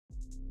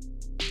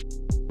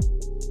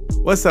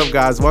What's up,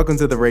 guys? Welcome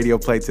to the Radio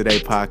Play Today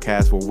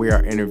podcast, where we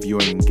are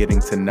interviewing and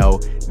getting to know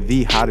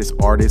the hottest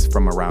artists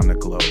from around the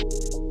globe.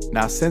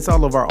 Now, since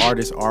all of our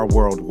artists are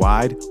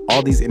worldwide,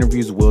 all these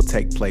interviews will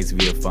take place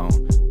via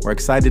phone. We're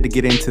excited to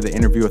get into the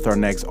interview with our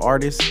next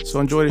artist, so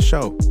enjoy the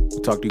show.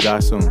 We'll talk to you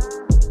guys soon.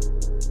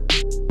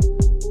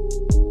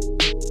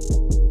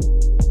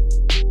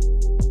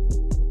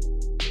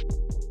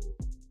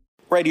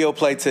 Radio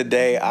Play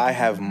Today, I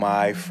have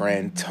my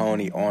friend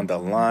Tony on the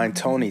line.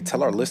 Tony,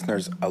 tell our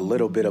listeners a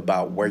little bit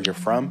about where you're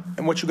from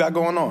and what you got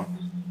going on.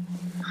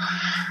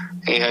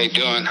 Hey, how you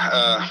doing?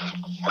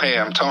 Hey,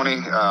 I'm Tony.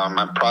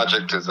 My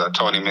project is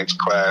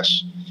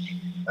TonyMixClash.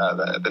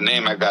 The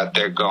name I got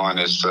there going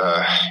is,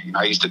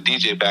 I used to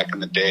DJ back in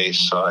the day,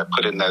 so I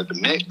put in there the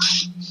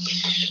mix.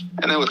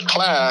 And then with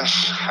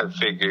Clash, I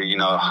figure,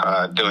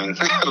 doing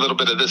a little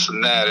bit of this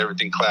and that,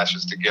 everything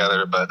clashes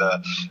together, but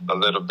a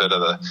little bit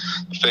of the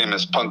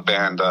famous punk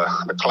band,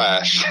 The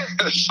Clash.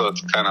 So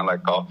it's kind of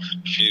like all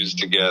fused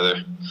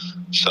together.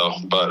 So,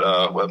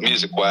 but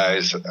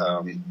music-wise,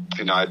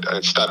 I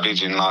stopped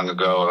DJing long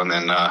ago and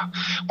then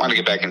wanted to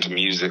get back into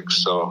music,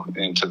 so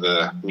into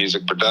the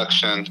music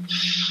production,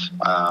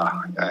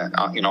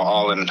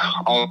 all in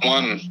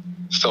one.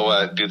 So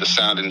I do the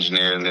sound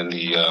engineer and then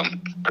the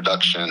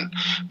production,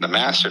 the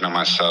mastering of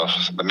myself,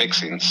 the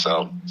mixing.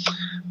 So,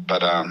 but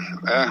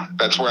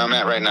that's where I'm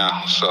at right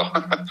now. So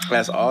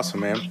that's awesome,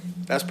 man.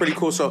 That's pretty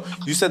cool. So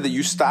you said that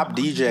you stopped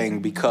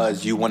DJing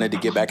because you wanted to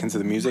get back into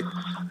the music?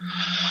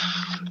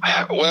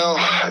 Well,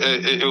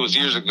 it was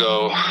years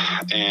ago,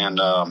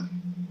 and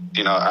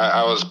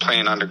I was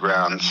playing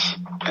undergrounds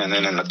and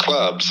then in the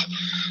clubs.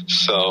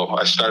 So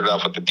I started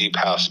off with the deep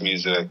house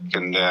music,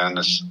 and then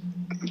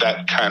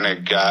that kind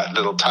of got a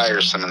little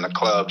tiresome in the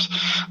clubs.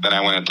 Then I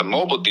went into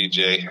mobile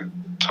DJ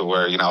to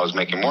where, I was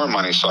making more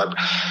money. So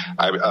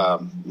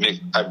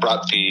I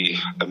brought the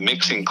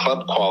mixing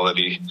club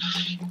quality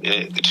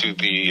to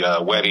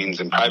the weddings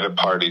and private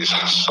parties.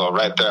 So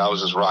right there, I was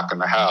just rocking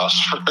the house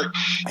for,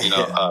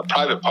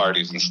 private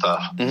parties and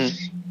stuff.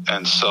 Mm-hmm.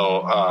 And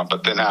so,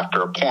 but then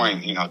after a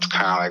point, it's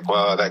kind of like,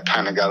 well, that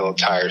kind of got a little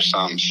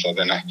tiresome. So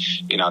then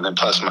then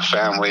plus my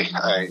family,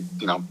 I,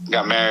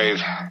 got married,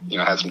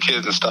 had some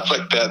kids and stuff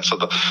like that. So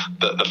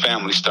the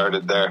family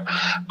started there.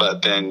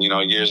 But then,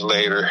 years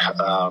later,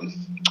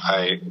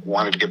 I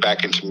wanted to get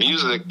back into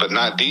music, but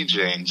not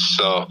DJing.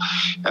 So,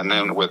 and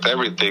then with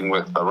everything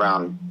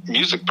around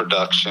music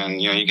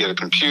production, you get a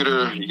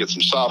computer, you get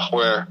some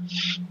software,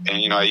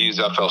 and, I use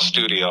FL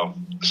Studio.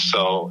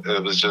 So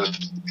it was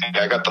just,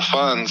 I got the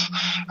funds.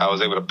 I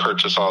was able to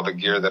purchase all the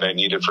gear that I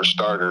needed for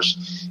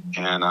starters.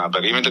 And,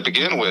 but even to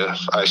begin with,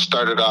 I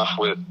started off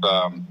with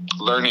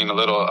learning a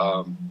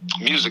little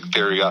music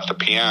theory off the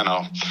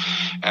piano.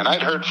 And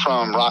I'd heard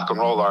from rock and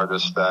roll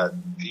artists that,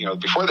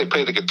 before they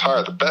play the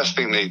guitar,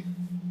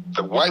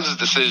 the wisest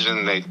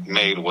decision they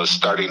made was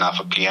starting off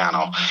a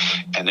piano,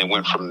 and they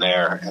went from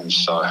there. And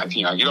so,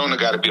 you don't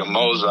got to be a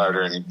Mozart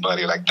or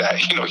anybody like that,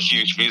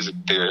 huge music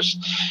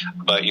theorist,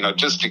 but,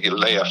 just to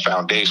lay a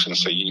foundation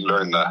so you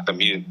learn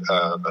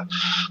the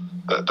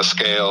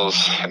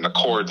scales and the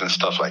chords and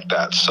stuff like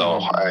that. So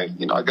I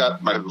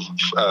got my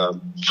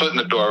foot in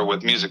the door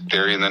with music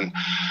theory, and then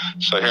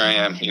so here I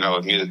am,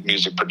 with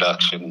music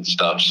production and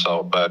stuff.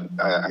 So, but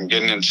I'm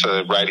getting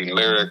into writing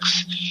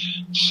lyrics.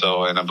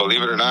 So, and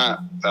believe it or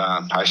not,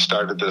 I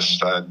started this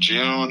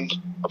June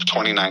of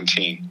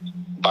 2019,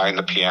 buying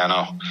the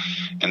piano.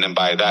 And then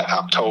by that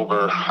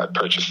October, I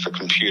purchased the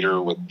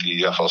computer with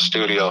the FL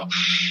Studio.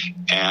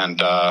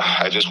 And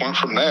I just went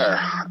from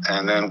there.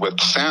 And then with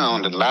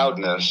sound and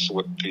loudness,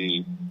 with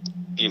the,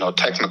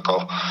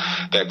 technical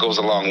that goes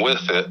along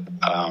with it,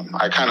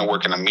 I kind of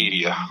work in a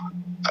media.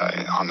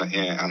 On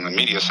the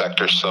media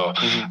sector, so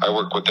I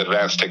work with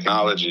advanced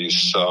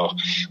technologies. So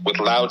with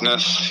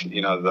loudness,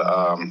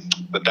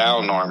 the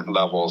down norm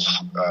levels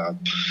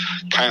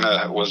kind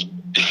of was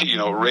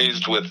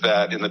raised with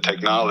that in the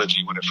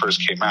technology when it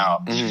first came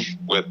out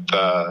with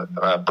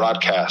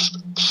broadcast.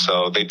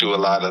 So they do a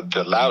lot of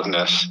the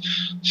loudness.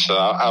 So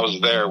I was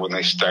there when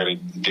they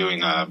started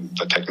doing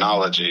the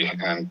technology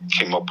and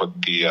came up with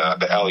the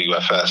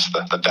LUFS,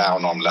 the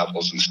down norm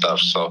levels and stuff.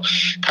 So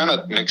kind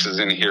of mixes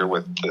in here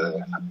with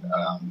the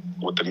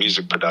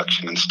music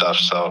production and stuff.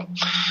 So,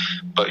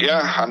 but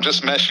yeah, I'm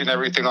just meshing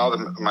everything, all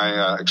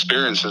my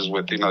experiences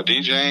with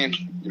DJing,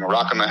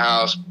 rocking the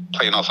house,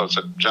 playing all sorts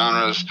of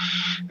genres,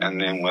 and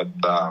then with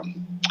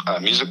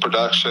music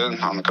production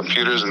on the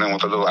computers, and then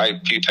with a little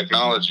IT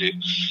technology,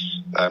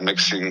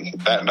 mixing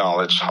that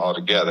knowledge all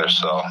together.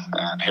 So,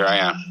 and here I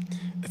am.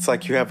 It's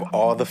like you have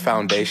all the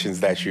foundations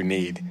that you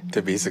need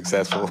to be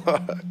successful.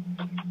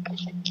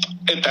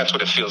 That's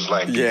what it feels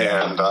like.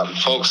 Yeah. And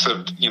folks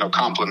have,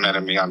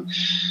 complimented me on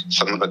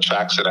some of the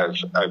tracks that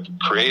I've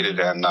created.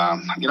 And,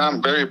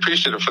 I'm very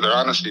appreciative for their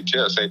honesty, too.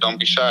 I say, don't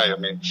be shy. I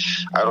mean,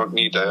 I don't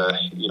need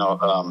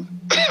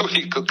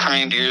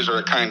kind ears or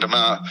a kind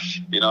mouth.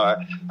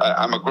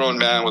 I'm a grown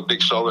man with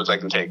big shoulders. I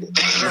can take it.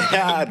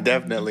 Yeah,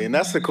 definitely. And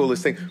that's the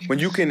coolest thing. When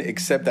you can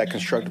accept that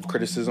constructive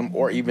criticism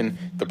or even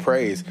the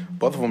praise,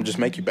 both of them just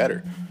make you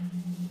better.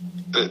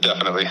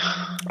 Definitely.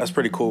 That's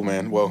pretty cool,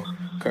 man. Well,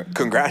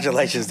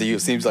 congratulations to you.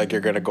 It seems like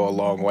you're going to go a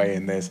long way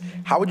in this.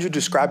 How would you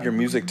describe your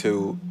music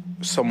to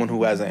someone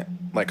who hasn't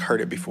like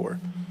heard it before?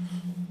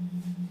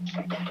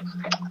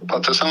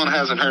 Well, to someone who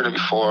hasn't heard it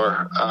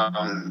before,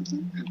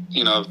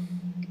 you know,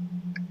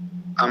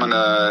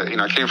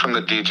 I came from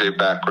the DJ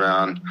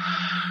background,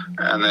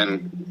 and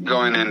then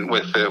going in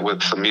with it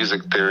with some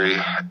music theory,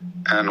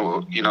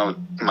 and, you know,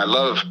 my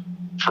love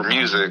for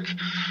music.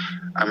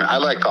 I mean, I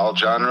like all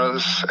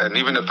genres, and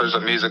even if there's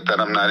a music that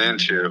I'm not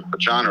into, a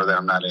genre that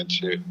I'm not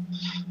into,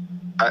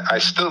 I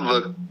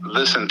still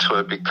listen to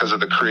it because of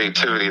the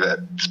creativity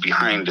that's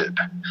behind it.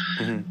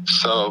 Mm-hmm.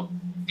 So,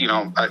 you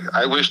know,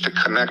 I wish to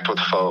connect with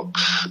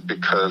folks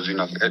because, you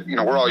know,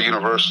 we're all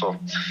universal.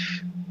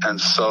 And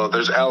so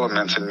there's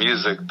elements in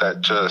music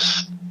that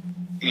just,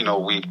 you know,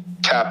 we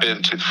tap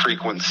into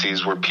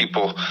frequencies where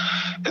people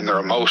in their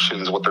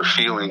emotions, what they're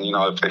feeling, you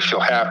know, if they feel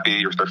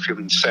happy or if they're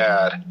feeling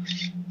sad.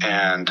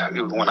 And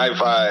when I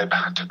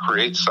vibe to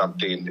create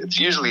something, it's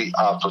usually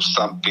off of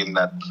something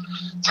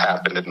that's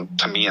happened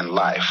to me in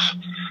life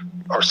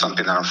or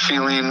something that I'm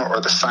feeling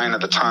or the sign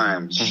of the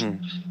times.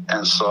 Mm-hmm.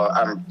 And so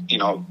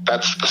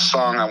that's the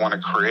song I want to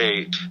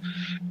create.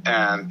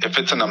 And if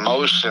it's an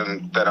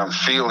emotion that I'm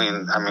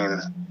feeling, I mean,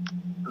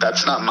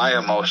 that's not my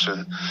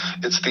emotion.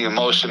 It's the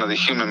emotion of the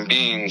human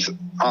beings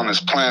on this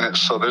planet.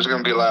 So there's going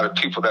to be a lot of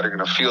people that are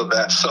going to feel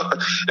that. So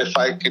if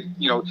I could,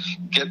 you know,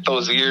 get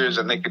those ears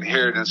and they can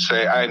hear it and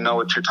say, I know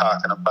what you're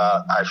talking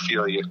about. I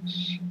feel you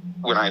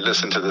when I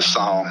listen to this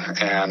song.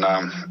 And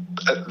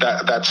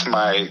that's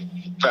my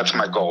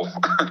goal.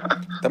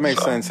 That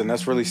makes sense. And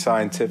that's really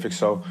scientific.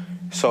 So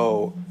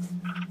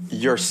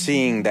you're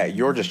seeing that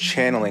you're just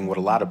channeling what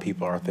a lot of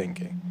people are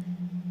thinking.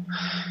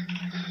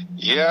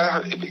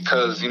 Yeah,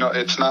 because, you know,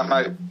 it's not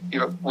my, you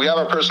know, we have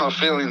our personal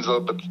feelings, though,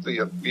 but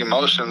the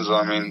emotions,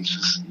 I mean,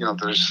 just, you know,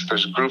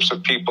 there's groups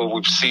of people,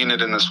 we've seen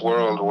it in this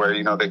world where,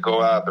 you know, they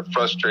go out, they're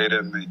frustrated,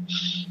 and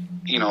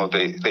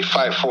they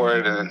fight for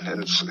it,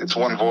 and it's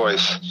one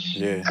voice.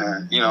 Yeah.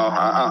 And, you know,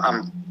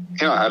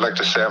 I'd like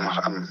to say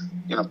I'm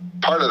you know,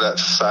 part of that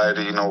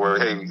society, you know, where,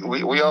 hey,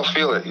 we all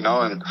feel it, you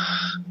know,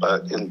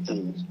 but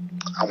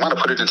I want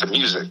to put it into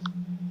music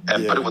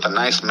and put it with a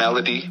nice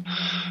melody.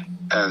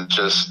 And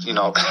just, you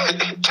know,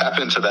 tap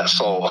into that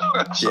soul.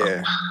 So.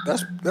 Yeah,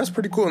 that's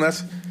pretty cool. And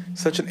that's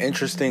such an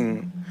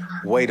interesting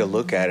way to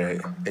look at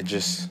it.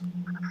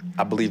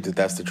 I believe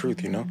that's the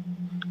truth, you know?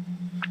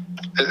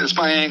 It's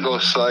my angle.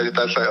 So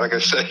that's like I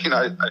said, you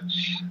know,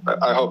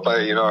 I hope I,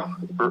 you know,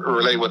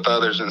 relate with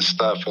others and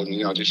stuff. And,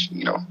 you know, just,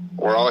 you know,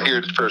 we're all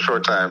here for a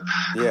short time.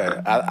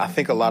 Yeah, I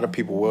think a lot of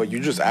people will. You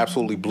just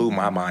absolutely blew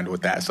my mind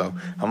with that. So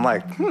I'm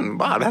like,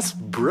 wow, that's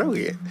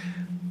brilliant.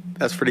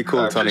 That's pretty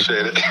cool, Tony. I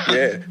appreciate it.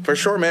 Yeah, for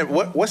sure, man.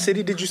 What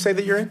city did you say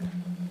that you're in?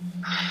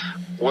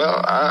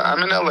 Well,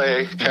 I'm in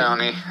LA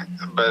County,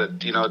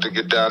 but, you know, to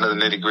get down to the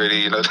nitty gritty,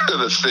 you know, to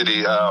the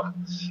city,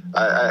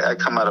 I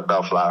come out of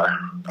Bellflower.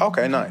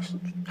 Okay, nice.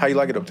 How you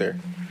like it up there?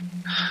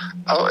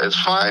 Oh,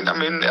 it's fine. I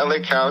mean, LA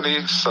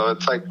County, so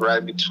it's like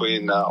right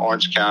between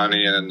Orange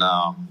County and,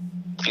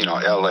 you know,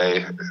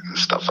 LA and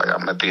stuff like that.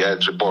 I'm at the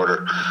edge of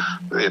border.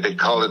 They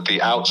call it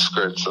the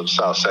outskirts of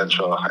South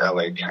Central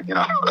LA, you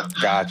know.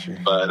 Gotcha.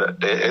 But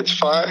it's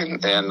fine.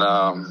 And,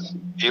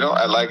 you know,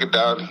 I like it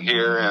down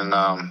here. And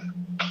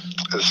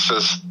it's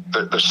just,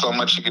 there's so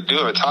much you could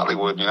do. It's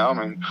Hollywood, you know. I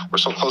mean, we're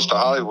so close to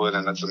Hollywood,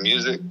 and it's the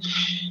music,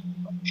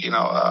 you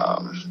know,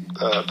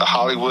 the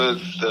Hollywood,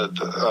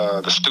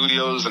 the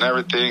studios and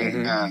everything.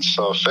 Mm-hmm. And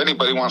so if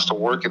anybody wants to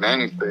work in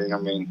anything, I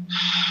mean,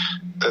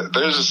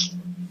 there's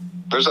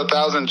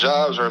 1,000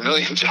 jobs or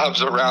 1,000,000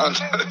 jobs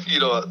around, you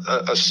know,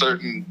 a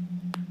certain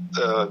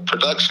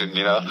production,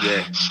 you know.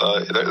 Yeah.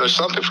 So there's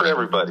something for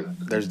everybody.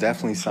 There's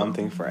definitely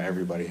something for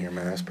everybody here,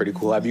 man. That's pretty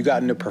cool. Have you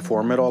gotten to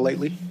perform at all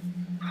lately?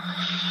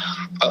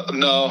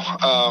 No.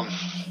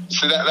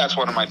 See, that's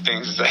one of my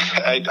things.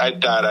 I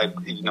thought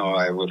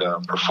I would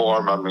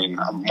perform. I mean,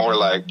 I'm more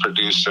like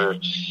producer.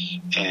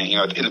 And, you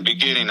know, in the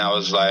beginning, I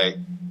was like,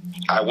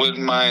 I wouldn't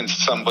mind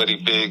somebody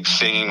big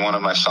singing one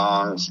of my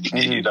songs,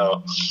 mm-hmm. you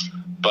know.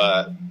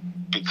 But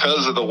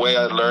because of the way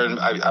I learn,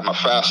 I'm a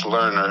fast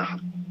learner.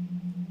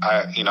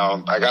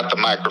 I got the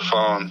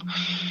microphone,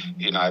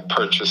 you know, I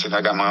purchased and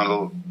I got my own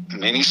little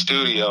mini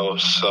studio.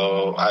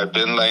 So I've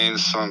been laying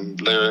some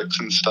lyrics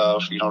and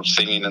stuff, you know,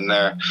 singing in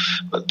there,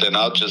 but then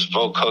I'll just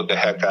vocode the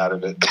heck out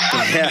of it.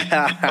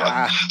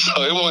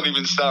 So it won't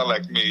even sound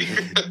like me.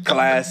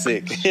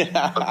 Classic. But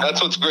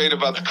that's what's great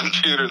about the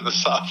computer and the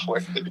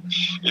software.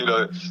 You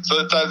know,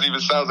 sometimes it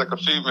even sounds like a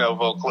female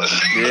vocalist.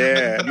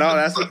 Yeah, no,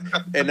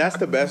 that's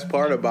the best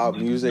part about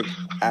music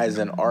as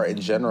an art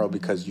in general,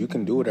 because you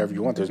can do whatever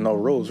you want. There's no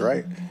rules,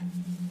 right?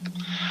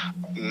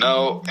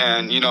 No,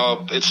 and, you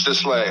know, it's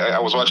just like I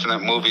was watching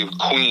that movie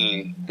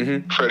Queen,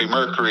 mm-hmm. Freddie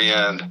Mercury,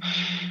 and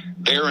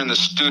they were in the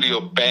studio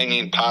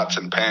banging pots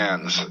and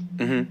pans.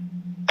 Mm-hmm.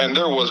 And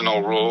there was no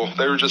rule.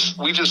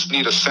 We just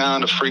need a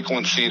sound, a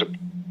frequency to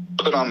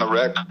put on the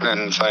record,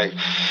 and it's like,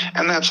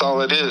 and that's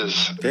all it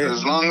is. Yeah.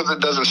 As long as it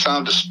doesn't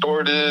sound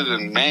distorted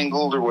and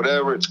mangled or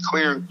whatever, it's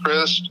clear and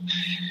crisp.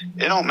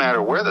 It don't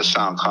matter where the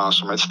sound comes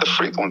from. It's the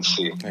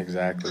frequency.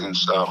 Exactly. And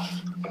so,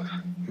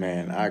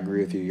 man, I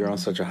agree with you. You're on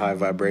such a high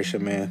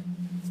vibration, man.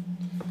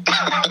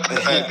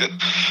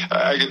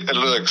 I get a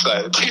little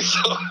excited too.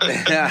 So.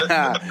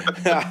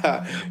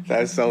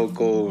 That's so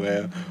cool,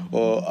 man.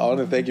 Well, I want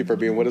to thank you for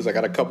being with us. I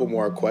got a couple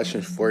more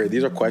questions for you.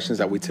 These are questions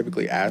that we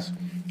typically ask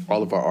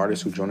all of our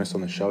artists who join us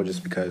on the show,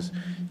 just because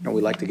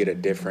we like to get a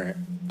different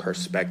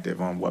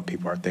perspective on what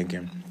people are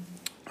thinking.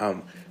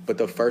 But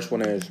the first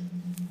one is,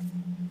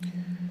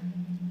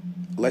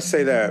 let's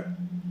say that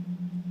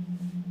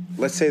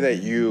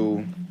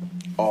you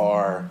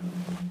are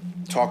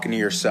talking to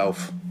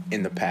yourself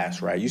in the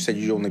past, right? You said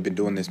you've only been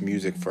doing this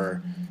music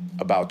for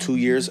about 2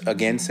 years,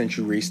 again, since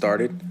you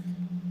restarted.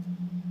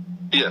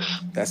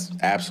 Yes. That's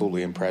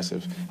absolutely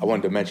impressive. I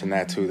wanted to mention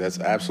that too. That's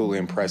absolutely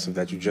impressive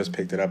that you just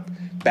picked it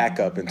back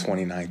up in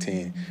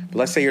 2019. But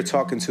let's say you're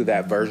talking to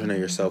that version of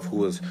yourself who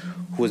was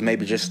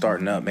maybe just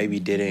starting up, maybe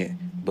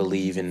didn't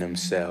believe in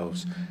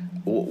themselves.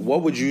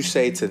 What would you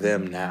say to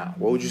them now?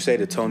 What would you say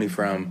to Tony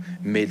from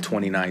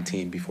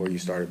mid-2019 before you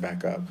started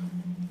back up?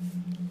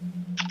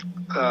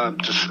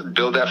 Just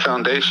build that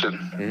foundation.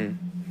 Mm-hmm.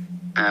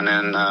 And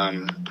then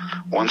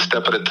one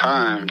step at a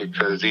time,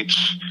 because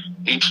each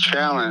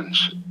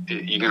challenge,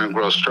 you're going to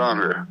grow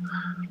stronger.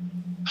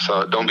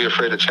 So don't be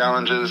afraid of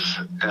challenges,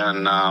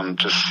 and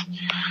just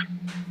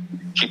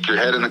keep your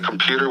head in the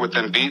computer with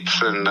them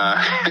beats and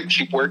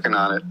keep working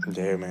on it.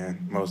 Yeah,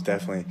 man, most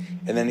definitely.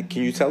 And then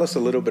can you tell us a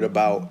little bit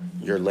about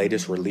your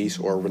latest release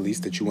or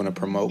release that you want to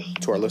promote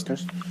to our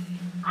listeners?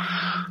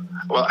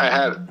 Well, I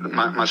had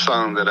my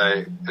song that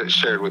I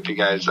shared with you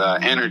guys,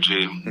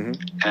 Energy, mm-hmm.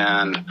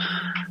 and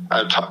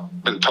I've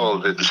been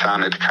told it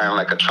sounded kind of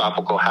like a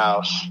tropical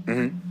house,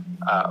 mm-hmm.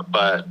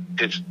 But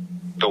it's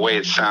the way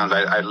it sounds.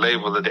 I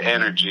labeled it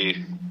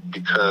Energy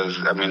because,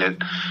 I mean, it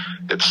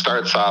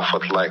starts off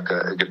with like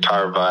a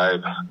guitar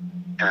vibe,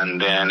 and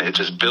then it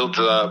just builds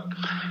up,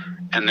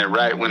 and then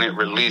right when it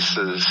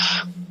releases,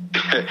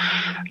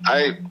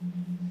 I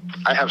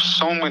have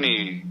so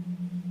many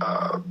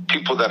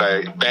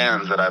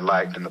bands that I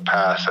liked in the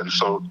past. And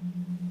so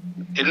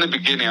in the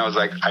beginning, I was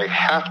like, I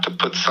have to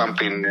put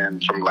something in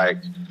from like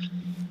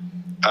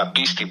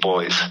Beastie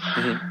Boys,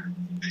 mm-hmm.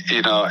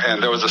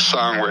 And there was a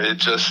song where it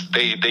just,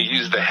 they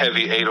used the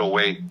heavy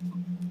 808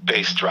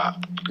 bass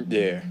drop.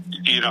 Yeah.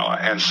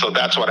 And so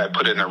that's what I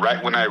put in there.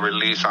 Right when I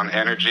release on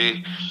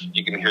Energy,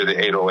 you can hear the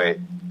 808.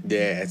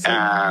 Yeah.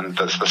 And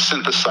the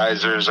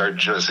synthesizers are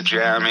just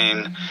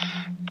jamming,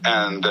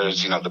 and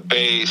there's, the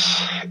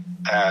bass.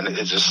 And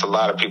it's just, a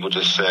lot of people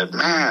just said,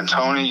 man,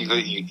 Tony, you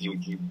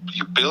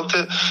built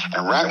it,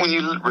 and right when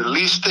you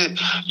released it,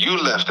 you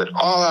left it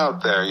all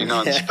out there, and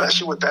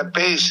especially with that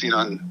bass, and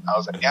I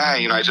was like, yeah,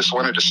 I just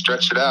wanted to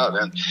stretch it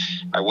out. And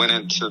I went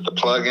into the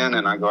plugin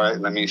and I go, all right,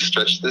 let me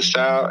stretch this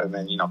out, and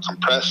then,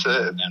 compress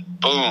it, and then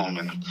boom,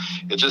 and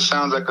it just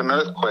sounds like an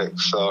earthquake.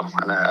 So,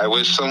 and I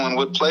wish someone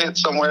would play it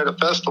somewhere at a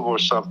festival or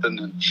something,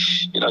 and,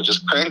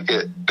 just crank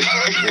it,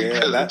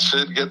 because it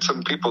should get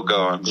some people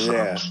going. So.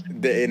 Yeah,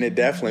 and it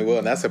definitely will.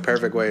 And that's a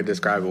perfect way to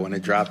describe it. When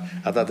it dropped,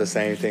 I thought the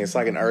same thing. It's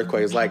like an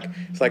earthquake. It's like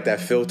that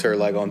filter,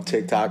 like on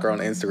TikTok or on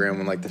Instagram,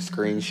 when like the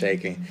screen's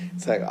shaking.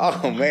 It's like,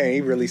 oh man,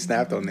 he really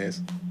snapped on this.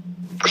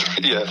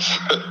 Yes.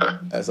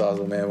 That's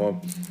awesome,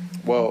 man.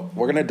 Well,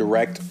 we're gonna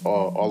direct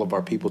all of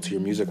our people to your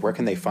music. Where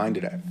can they find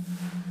it at?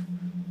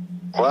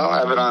 Well, I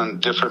have it on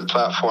different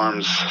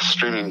platforms,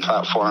 streaming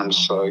platforms.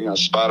 So,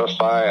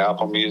 Spotify,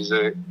 Apple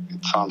Music.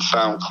 It's on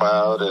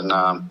SoundCloud, and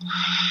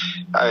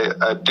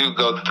I do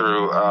go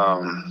through.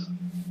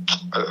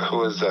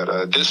 Who is that?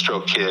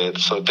 DistroKid.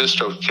 So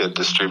DistroKid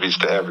distributes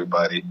to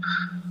everybody.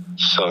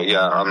 So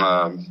yeah,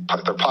 on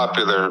the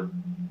popular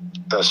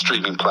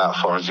streaming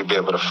platforms, you'll be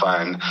able to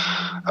find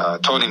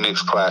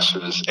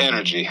TonyMixClash's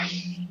Energy.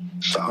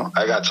 So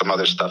I got some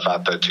other stuff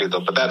out there too,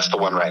 though, but that's the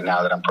one right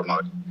now that I'm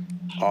promoting.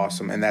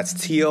 Awesome. And that's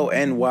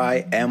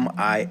TonyMixClash.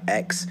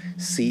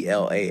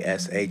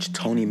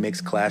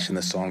 TonyMixClash, and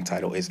the song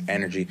title is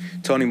Energy.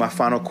 Tony, my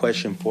final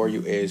question for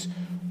you is,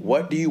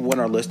 what do you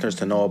want our listeners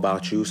to know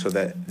about you so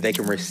that they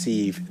can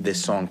receive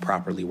this song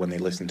properly when they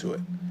listen to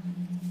it?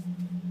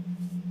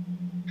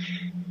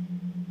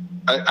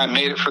 I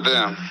made it for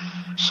them.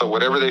 So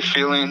whatever they're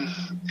feeling,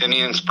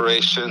 any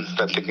inspiration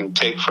that they can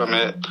take from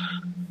it,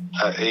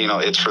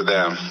 it's for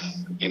them.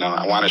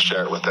 I want to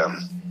share it with them.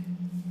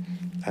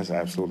 That's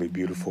absolutely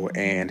beautiful.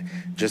 And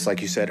just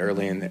like you said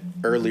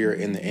earlier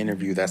in the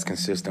interview, that's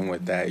consistent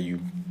with that. You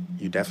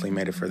definitely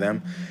made it for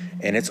them.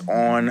 And it's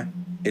on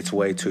its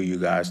way to you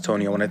guys.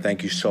 Tony, I want to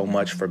thank you so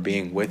much for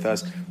being with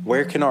us.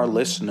 Where can our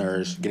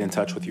listeners get in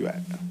touch with you at?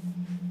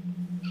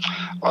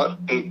 Well,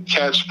 you can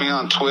catch me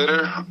on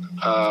Twitter,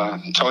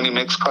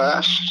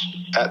 TonyMixClash,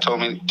 at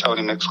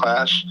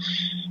TonyMixClash,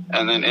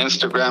 and then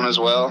Instagram as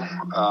well.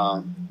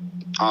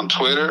 on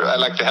Twitter. I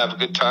like to have a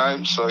good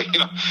time. So,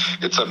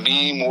 it's a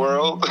meme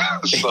world.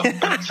 So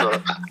it's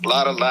a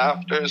lot of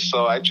laughter.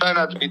 So I try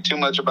not to be too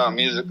much about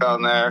music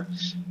on there.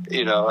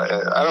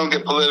 I don't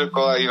get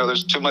political.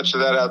 There's too much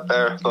of that out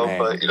there. So,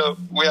 but,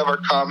 we have our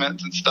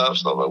comments and stuff.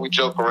 So we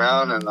joke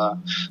around,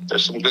 and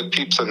there's some good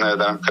peeps in there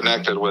that I'm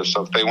connected with.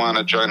 So if they want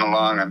to join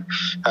along and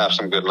have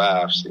some good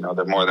laughs,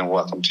 they're more than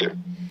welcome to.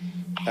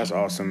 That's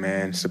awesome,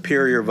 man.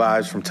 Superior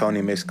vibes from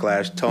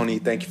TonyMixClash. Tony,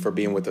 thank you for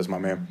being with us, my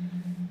man.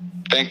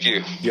 Thank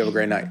you. You have a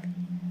great night.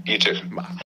 You too. Bye.